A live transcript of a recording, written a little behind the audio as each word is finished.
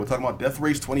We're talking about Death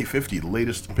Race 2050, the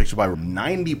latest picture by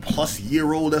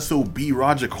 90-plus-year-old SOB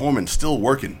Roger Corman, still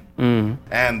working.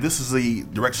 And this is a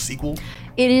direct sequel.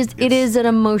 It is an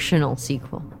emotional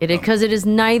sequel. Because it is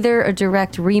neither a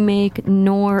direct remake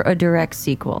nor a direct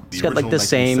sequel. It's got like the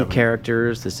same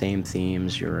characters, the same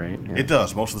themes, you're right. Yeah. It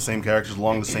does. Most of the same characters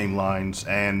along the same lines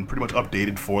and pretty much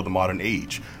updated for the modern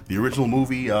age. The original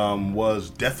movie was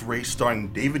Death Race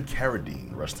starring David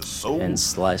Carradine, rest his soul. And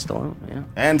Sly Stallone, yeah.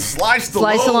 And Sly Stallone.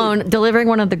 Sly Stallone delivering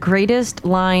one of the greatest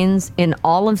lines in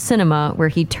all of cinema, where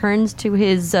he turns to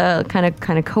his kind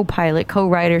of co-pilot,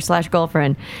 co-writer /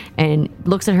 girlfriend, and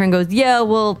looks at her and goes, "Yeah,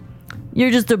 well, you're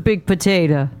just a big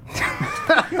potato."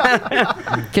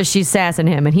 Because she's sassing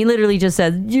him, and he literally just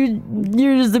says,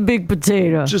 "You're just a big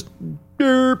potato." Just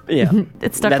derp. Yeah.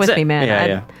 It stuck with me, man.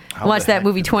 Yeah. I watched that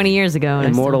movie 20 years ago.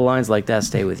 And immortal lines like that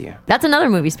stay with you. That's another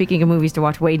movie, speaking of movies to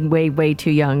watch way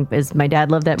too young, is my dad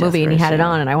loved that movie, and he had it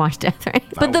on, and I watched Death Race.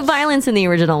 But the violence in the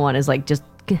original one is like just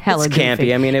hella it's campy.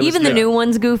 goofy. I mean, even the new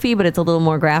one's goofy, but it's a little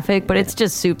more graphic. But it's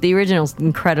just soup. The original's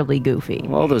incredibly goofy.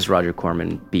 All those Roger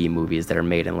Corman B movies that are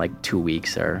made in like 2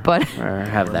 weeks have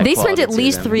that. They spent at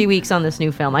least 3 weeks on this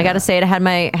new film. I got to say, it had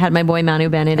my boy Manu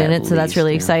Bennett in it, so that's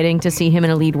really exciting to see him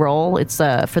in a lead role. It's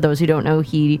for those who don't know,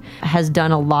 he has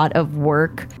done a lot of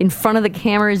work in front of the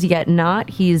cameras, yet not.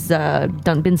 He's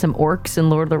been some orcs in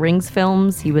Lord of the Rings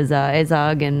films. He was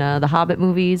Azog in the Hobbit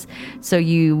movies. So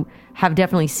you have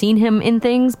definitely seen him in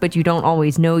things, but you don't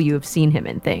always know you have seen him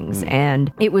in things.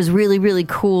 And it was really, really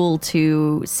cool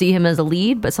to see him as a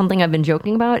lead. But something I've been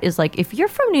joking about is, like, if you're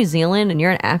from New Zealand and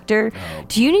you're an actor,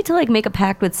 do you need to, like, make a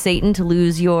pact with Satan to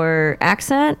lose your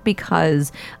accent?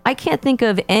 Because I can't think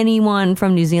of anyone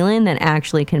from New Zealand that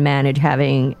actually can manage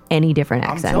having any different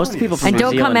accent. Most people from and New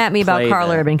don't Zealand come at me about Carl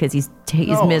that. Urban, because he's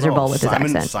miserable with his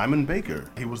accent. Simon Baker.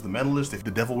 He was the medalist if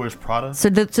The Devil Wears Prada. So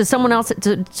someone else.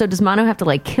 So does Mano have to,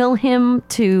 like, kill him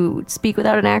to speak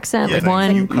without an accent? Yeah, like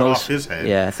one. you cut off his head.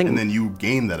 Yeah, I think, and then you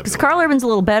gain that ability. Because Carl Urban's a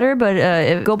little better,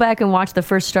 but go back and watch the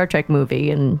first Star Trek movie,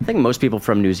 and I think most people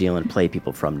from New Zealand play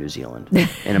people from New Zealand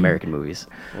in American movies.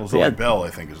 Well, Zoe Bell,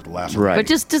 I think, is the last one. Right. But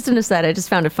just an aside, I just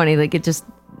found it funny. Like,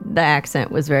 the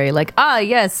accent was very like,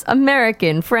 yes,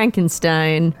 American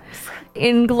Frankenstein,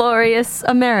 Inglorious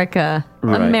America,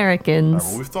 right. Americans.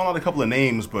 Well, we've thrown out a couple of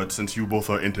names, but since you both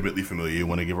are intimately familiar, you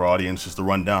want to give our audience just a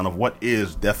rundown of what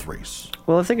is Death Race.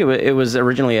 Well, I think it was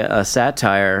originally a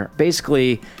satire.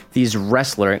 Basically, these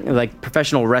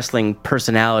professional wrestling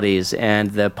personalities,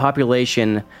 and the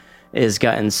population has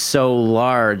gotten so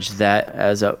large that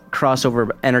as a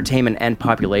crossover entertainment and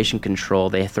population control,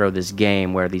 they throw this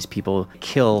game where these people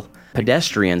kill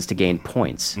pedestrians to gain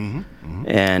points.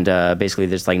 And basically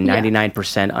there's like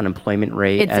 99% unemployment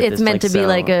rate. It's meant to be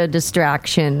like a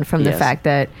distraction from the fact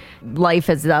that life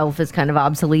itself is kind of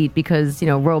obsolete because,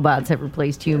 robots have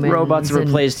replaced humans. Robots have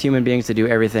replaced human beings to do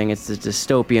everything. It's a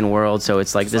dystopian world, so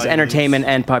it's like this entertainment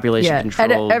and population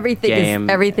control game.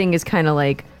 Everything is kind of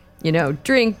like,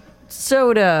 drink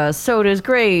soda's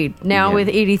great now with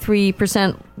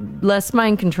 83% less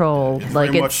mind control. It's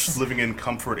very much living in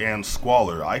comfort and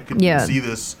squalor. I could see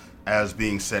this as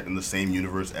being set in the same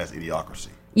universe as Idiocracy.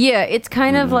 Yeah, it's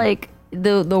kind of like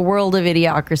the world of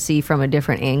Idiocracy from a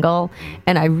different angle,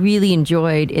 and I really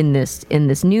enjoyed in this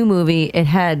new movie. It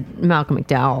had Malcolm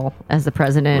McDowell as the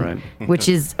president, which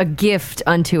is a gift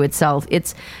unto itself.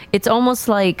 It's almost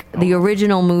like the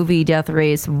original movie Death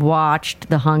Race watched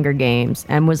The Hunger Games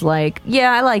and was like,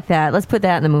 yeah, I like that. Let's put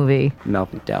that in the movie.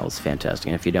 Malcolm McDowell's fantastic,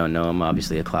 and if you don't know him,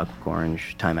 obviously A Clockwork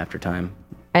Orange, Time After Time.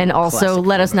 And also,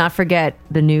 let us not forget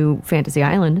the new Fantasy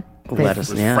Island.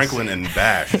 Franklin and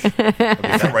Bash.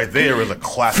 That right there is a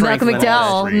classic. Malcolm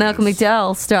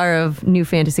McDowell, star of New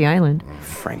Fantasy Island.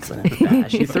 Franklin and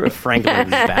Bash. You threw a Franklin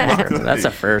and Bash. That's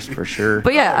a first for sure.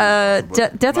 But yeah,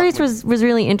 Death Race was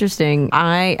really interesting.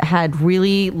 I had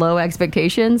really low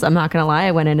expectations. I'm not going to lie.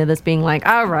 I went into this being like,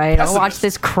 all right, I'll watch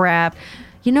this crap.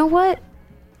 You know what?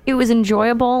 It was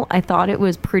enjoyable. I thought it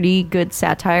was pretty good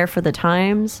satire for the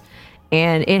times.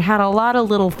 And it had a lot of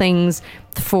little things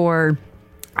for...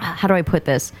 how do I put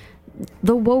this?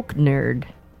 The woke nerd,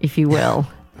 if you will.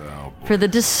 For the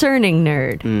discerning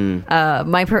nerd.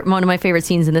 One of my favorite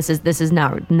scenes, and this is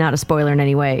not a spoiler in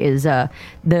any way, is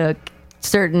the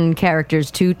certain characters,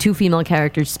 two female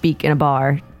characters speak in a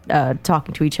bar,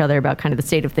 talking to each other about kind of the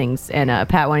state of things. And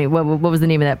Pat, what was the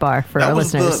name of that bar for our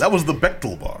listeners? That was the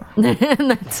Bechtel bar.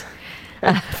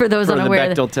 For those For unaware,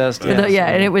 the Bechdel test.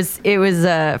 and it was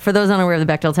for those unaware of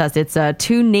the Bechdel test. It's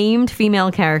two named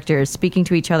female characters speaking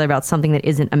to each other about something that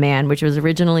isn't a man, which was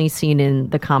originally seen in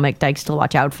the comic Dykes to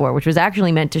Watch Out For, which was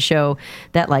actually meant to show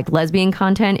that like lesbian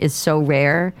content is so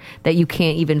rare that you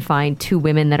can't even find two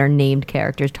women that are named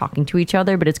characters talking to each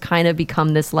other. But it's kind of become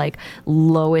this like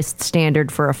lowest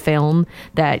standard for a film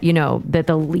that, you know, that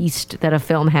the least that a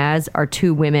film has are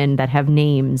two women that have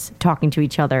names talking to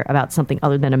each other about something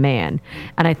other than a man.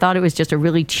 And I thought it was just a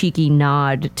really cheeky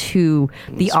nod to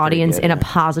the audience in a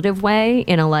positive way,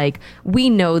 in a like, we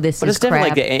know this but is it's crap.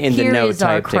 definitely like in the Here know is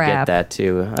our type to get crap. that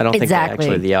too. I don't think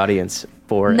actually the audience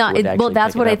for it would actually well,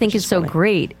 that's pick what it I up, think which is so funny.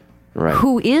 great. Right.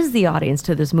 Who is the audience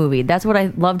to this movie? That's what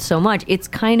I loved so much. It's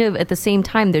kind of at the same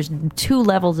time, there's two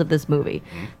levels of this movie.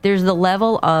 There's the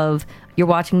level of you're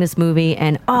watching this movie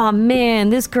and, oh man,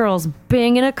 this girl's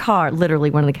banging a car. Literally,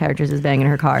 one of the characters is banging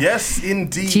her car. Yes,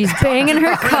 indeed. She's banging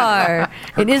her car.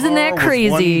 And isn't that car was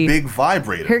crazy? one big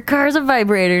vibrator. Her car's a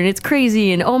vibrator and it's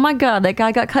crazy, and oh my god, that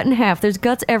guy got cut in half. There's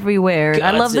guts everywhere.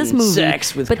 I love Guts this and movie.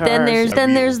 sex with but then cars.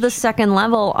 there's the second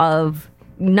level of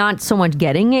not so much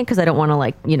getting it, because I don't want to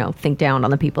like, you know, think down on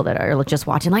the people that are just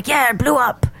watching like, yeah, it blew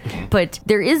up. But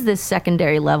there is this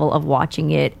secondary level of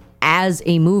watching it as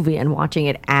a movie and watching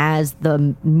it as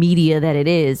the media that it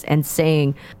is, and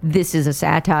saying this is a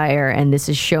satire, and this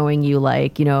is showing you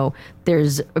like, you know,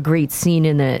 there's a great scene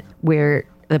in it where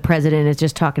the president is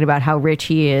just talking about how rich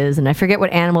he is, and I forget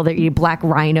what animal they're eating. Black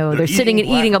rhino. They're sitting and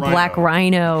eating a black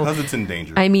rhino because it's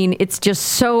endangered. I mean, it's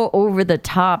just so over the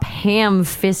top,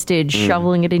 ham-fisted,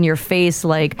 shoveling it in your face,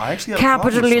 like I actually had a problem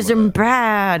with some of capitalism that.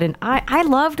 bad, and I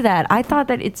loved that. I thought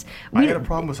that I had a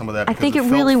problem with some of that. I because think it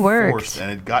felt really worked. forced,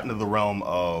 and it got into the realm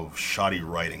of shoddy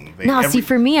writing. See,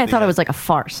 for me, I thought it was like a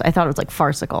farce. I thought it was like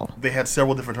farcical. They had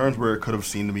several different turns where it could have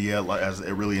seemed to me as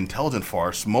a really intelligent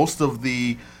farce. Most of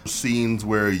the scenes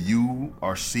where you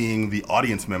are seeing the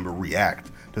audience member react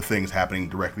to things happening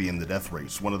directly in the death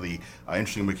race. One of the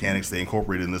interesting mechanics they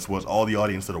incorporated in this was all the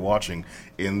audience that are watching.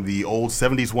 In the old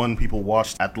 70s one, people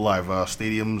watched at the live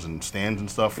stadiums and stands and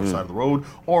stuff on the side of the road,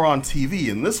 or on TV.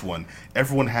 In this one,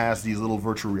 everyone has these little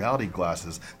virtual reality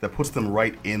glasses that puts them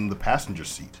right in the passenger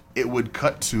seat. It would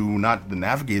cut to not the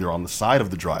navigator on the side of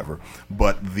the driver,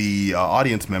 but the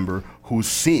audience member who's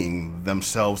seeing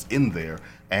themselves in there.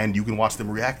 And you can watch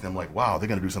them react, and I'm like, wow, they're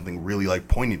going to do something really like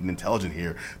poignant and intelligent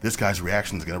here. This guy's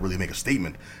reaction is going to really make a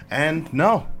statement. And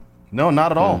no,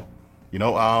 not at all. You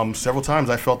know, several times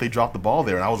I felt they dropped the ball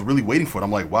there, and I was really waiting for it.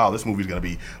 I'm like, wow, this movie's going to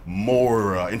be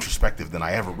more introspective than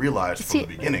I ever realized from the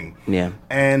beginning. Yeah.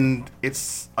 And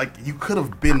it's like, you could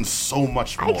have been so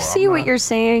much more. I see what you're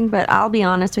saying, but I'll be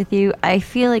honest with you. I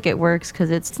feel like it works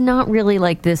because it's not really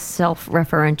like this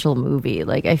self-referential movie.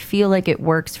 Like, I feel like it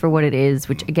works for what it is,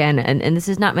 which again, and this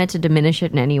is not meant to diminish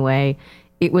it in any way.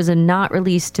 It was a not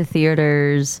released to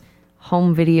theaters,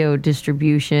 home video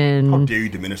distribution. How dare you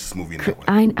diminish this movie in that way?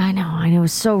 I know. It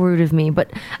was so rude of me.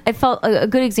 But I felt a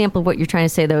good example of what you're trying to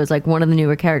say, though, is like one of the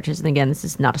newer characters. And again, this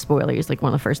is not a spoiler. It's like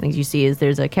one of the first things you see is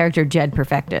there's a character, Jed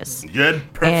Perfectus.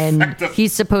 And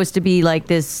he's supposed to be like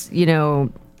this, you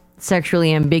know,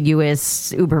 sexually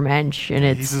ambiguous ubermensch,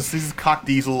 and he's a cock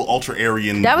diesel, ultra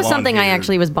Aryan. That was something I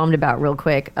actually was bummed about real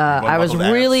quick. I was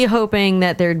really hoping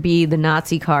that there'd be the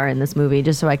Nazi car in this movie,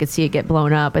 just so I could see it get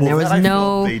blown up, and there was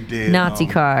no Nazi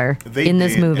car in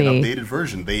this movie. An updated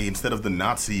version. They, instead of the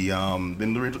Nazi, in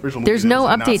the original movie, there's no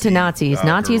update to Nazis.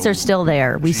 Nazis are still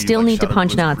there. We still need to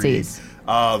punch Nazis.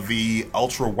 The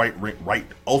ultra right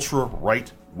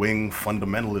wing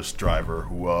fundamentalist driver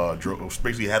who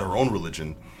basically had her own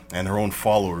religion and her own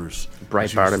followers.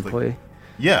 Breitbart employee.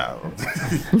 Yeah.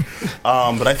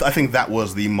 But I think that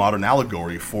was the modern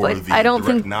allegory for the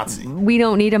direct Nazi. We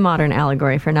don't need a modern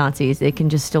allegory for Nazis. It can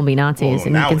just still be Nazis,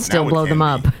 and you can still blow them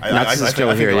up. I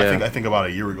think about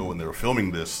a year ago when they were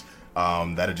filming this,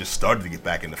 that it just started to get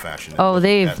back into fashion. Oh,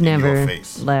 they've never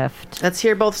left. Let's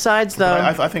hear both sides, though.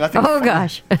 I think. Oh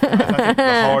gosh. I think the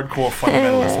hardcore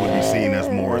fundamentalists would be seen as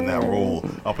more in that role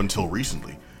up until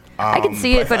recently. I could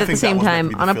see it, but at the same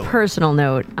time, on a personal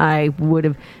note, I would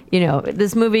have,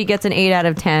 this movie gets an 8 out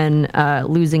of 10,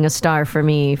 losing a star for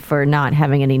me for not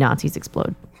having any Nazis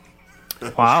explode.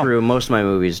 Wow. True. Most of my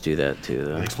movies do that, too.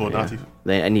 Though. Explode Nazis?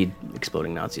 I need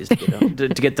exploding Nazis to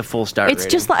get the full star rating.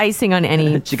 It's just the icing on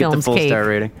any to film's get the full cake. star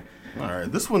rating. All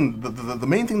right. This one, the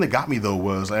main thing that got me, though,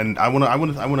 was, and I want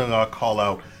to call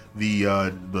out the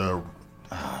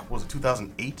what was it,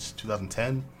 2008,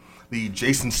 2010? the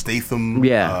Jason Statham,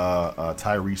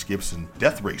 Tyrese Gibson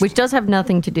Death Race, which does have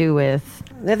nothing to do with.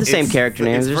 They have the same character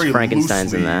names. There's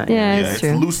Frankenstein's in that. Yeah, it's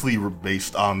true. Loosely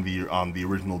based on the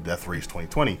original Death Race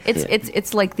 2020.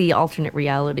 It's like the alternate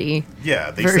reality.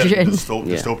 Yeah, they version. set a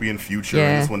dystopian future.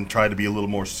 And this one tried to be a little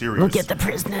more serious. We'll get the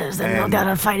prisoners, and they'll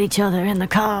gotta fight each other in the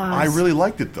cars. I really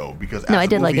liked it though because I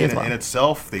did like it as well. In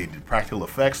itself, they did practical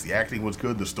effects. The acting was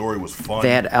good. The story was fun.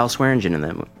 They had Al Swearingen in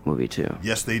that movie too.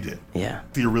 Yes, they did. Yeah,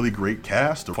 a really great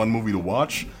cast, a fun movie to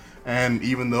watch. And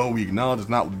even though we acknowledge it's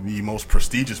not the most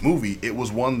prestigious movie, it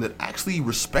was one that actually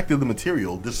respected the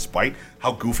material, despite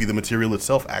how goofy the material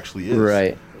itself actually is.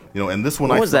 Right. And this one,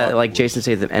 what was that? Like Jason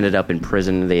Statham ended up in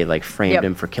prison. They framed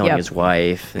him for killing his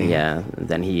wife. Mm-hmm. Yeah. And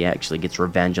then he actually gets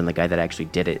revenge on the guy that actually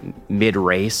did it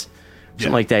mid-race.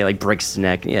 Something like that. He breaks his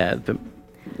neck. Yeah. But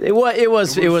it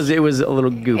was a little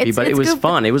goofy, but it was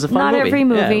fun. It was a fun movie. Not every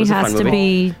movie has to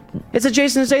be. It's a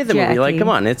Jason Statham movie. Like, come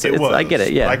on, it's I get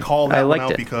it. Yeah, I called that one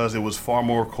out because it was far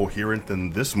more coherent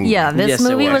than this movie. Yeah, this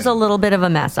movie was a little bit of a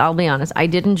mess. I'll be honest. I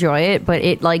did enjoy it, but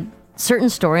it certain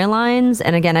storylines,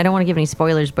 and again, I don't want to give any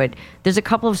spoilers, but there's a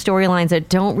couple of storylines that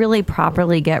don't really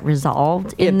properly get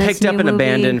resolved in this picked up and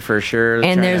abandoned for sure.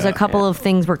 And there's a couple of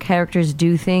things where characters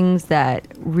do things that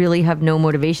really have no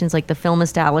motivations. Like the film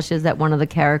establishes that one of the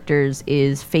characters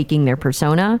is faking their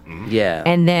persona. Yeah.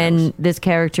 And then this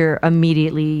character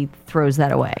immediately throws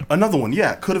that away. Another one,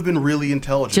 could have been really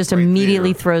intelligent. Just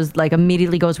immediately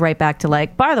immediately goes right back to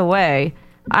by the way,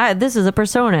 this is a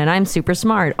persona and I'm super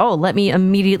smart. Oh, let me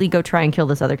immediately go try and kill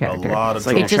this other character.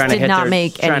 It just did not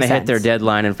make any sense. Trying to hit their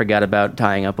deadline and forgot about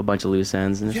tying up a bunch of loose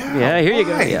ends. And here you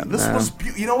go. Yeah, this was.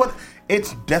 You know what?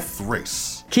 It's Death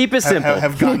Race. Keep it simple.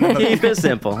 Keep it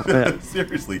simple.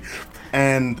 Seriously.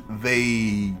 And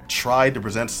they tried to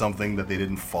present something that they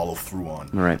didn't follow through on.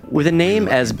 Right. With a name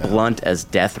as blunt as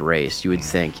Death Race, you would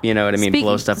think. You know what I mean?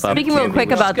 Blow stuff up. Speaking real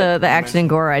quick about the action and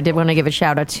gore, I did want to give a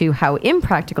shout out to how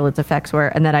impractical its effects were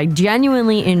and that I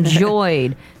genuinely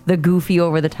enjoyed the goofy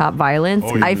over-the-top violence.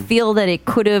 I feel that it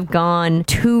could have gone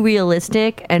too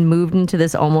realistic and moved into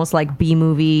this almost like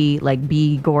B-movie, like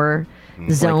B-gore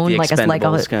zone,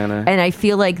 and I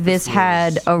feel like this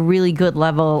had a really good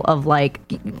level of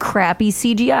crappy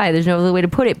CGI. There's no other way to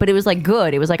put it, but it was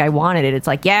good. It was I wanted it. It's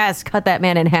yes, cut that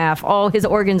man in half. Oh, his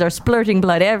organs are splurting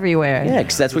blood everywhere. Yeah,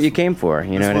 because that's what you came for.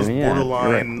 You know what I mean?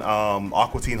 Borderline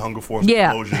Aqua Teen Hunger Force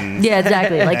explosions. Yeah,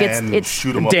 exactly. It's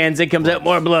shoot 'em up. Danzig comes out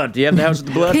more blood. Do you have the house with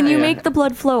the blood? Can you make the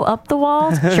blood flow up the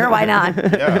walls? Sure, why not?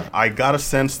 Yeah, I got a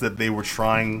sense that they were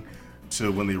trying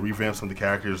to, when they revamped some of the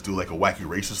characters, do a wacky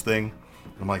racist thing.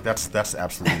 I'm that's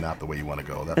absolutely not the way you want to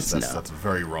go. That's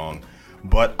very wrong.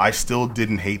 But I still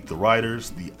didn't hate the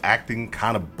writers. The acting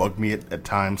kind of bugged me at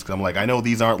times because I'm I know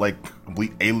these aren't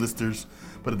complete A-listers,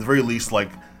 but at the very least,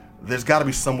 there's got to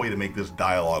be some way to make this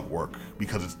dialogue work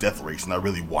because it's Death Race and I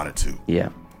really wanted to. Yeah.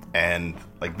 And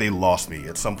they lost me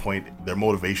at some point. Their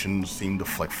motivations seemed to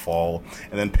fall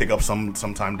and then pick up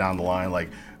sometime down the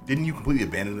line. Didn't you completely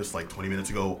abandon this 20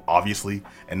 minutes ago, obviously,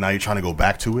 and now you're trying to go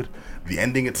back to it? The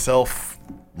ending itself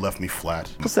left me flat.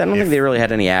 I don't think they really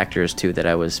had any actors, too, that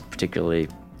I was particularly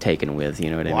taken with,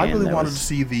 you know what I mean? I really wanted to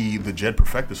see the Jed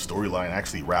Perfectus storyline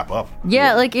actually wrap up.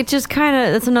 Yeah, it just kind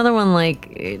of, that's another one,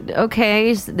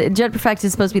 okay, Jed Perfectus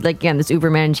is supposed to be, again, this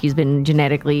Ubermensch, he's been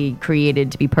genetically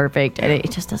created to be perfect, and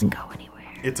it just doesn't go anywhere.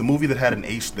 It's a movie that had an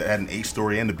A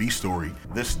story and a B story.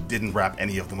 This didn't wrap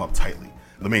any of them up tightly.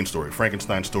 The main story,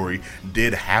 Frankenstein's story,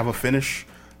 did have a finish,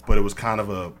 but it was kind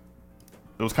of a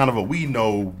we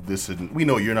know this isn't, we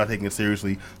know you're not taking it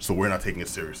seriously, so we're not taking it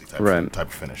seriously type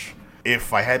of finish.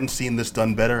 If I hadn't seen this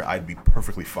done better, I'd be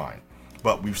perfectly fine.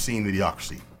 But we've seen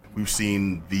Idiocracy. We've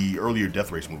seen the earlier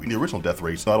Death Race movie, the original Death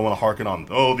Race. So I don't want to harken on,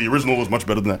 the original was much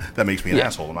better than that. That makes me an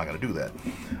asshole. I'm not going to do that.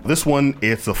 This one,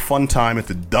 it's a fun time.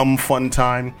 It's a dumb fun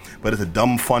time, but it's a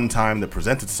dumb fun time that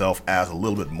presents itself as a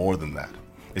little bit more than that.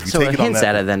 If you take it hints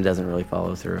at it, then doesn't really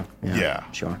follow through. Yeah.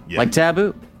 Sure. Yeah. Like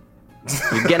Taboo.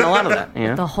 You're getting a lot of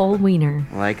that. The whole wiener.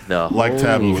 Like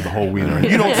Taboo with the whole wiener.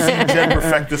 You don't see Jed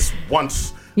Perfectus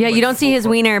once. Yeah, you don't see his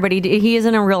wiener, but he is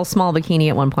in a real small bikini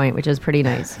at one point, which is pretty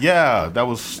nice. Yeah, that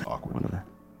was awkward.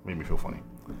 Made me feel funny.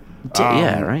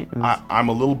 Yeah, right? I'm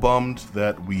a little bummed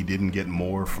that we didn't get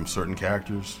more from certain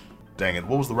characters. Dang it,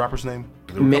 what was the rapper's name?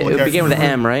 It began with an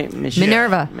M, right?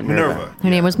 Minerva. Minerva. Her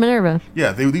name was Minerva.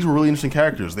 Yeah, these were really interesting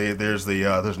characters. There's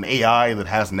an AI that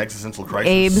has an existential crisis.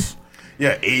 Abe.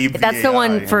 Yeah, Abe. That's the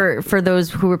one for those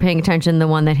who were paying attention. The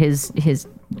one that his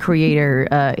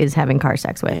creator is having car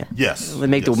sex with. Yes. They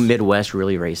make the Midwest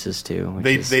really racist too.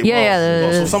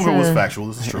 So some of it was factual.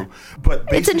 This is true, but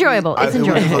it's enjoyable. It's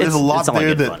enjoyable. There's a lot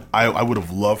there that fun. I would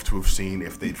have loved to have seen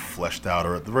if they'd fleshed out,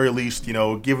 or at the very least,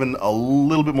 given a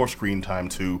little bit more screen time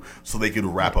too, so they could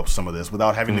wrap up some of this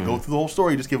without having to go through the whole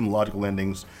story. Just give them logical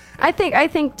endings. I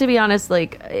think to be honest,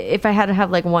 like if I had to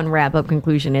have like one wrap up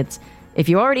conclusion, it's if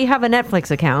you already have a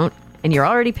Netflix account and you're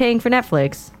already paying for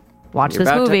Netflix. Watch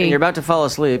this movie. You're about to fall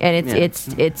asleep, and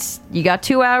it's you got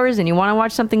 2 hours, and you want to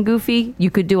watch something goofy. You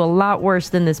could do a lot worse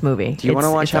than this movie. Do you want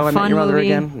to watch How I Met Your Mother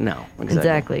again? No,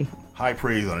 exactly. High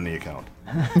praise on any account.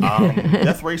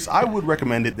 Death Race, I would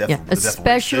recommend it.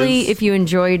 Especially if you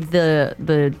enjoyed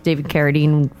the David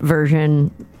Carradine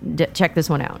version. Check this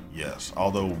one out. Yes,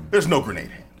 although there's no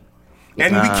grenade hand.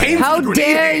 And we came How to the grenade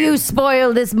dare hand. you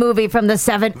spoil this movie from the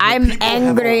 7? I'm People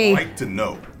angry. have a right to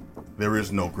know there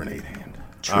is no grenade hand.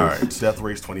 All right, Death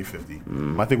Race 2050.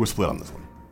 I think we're split on this one.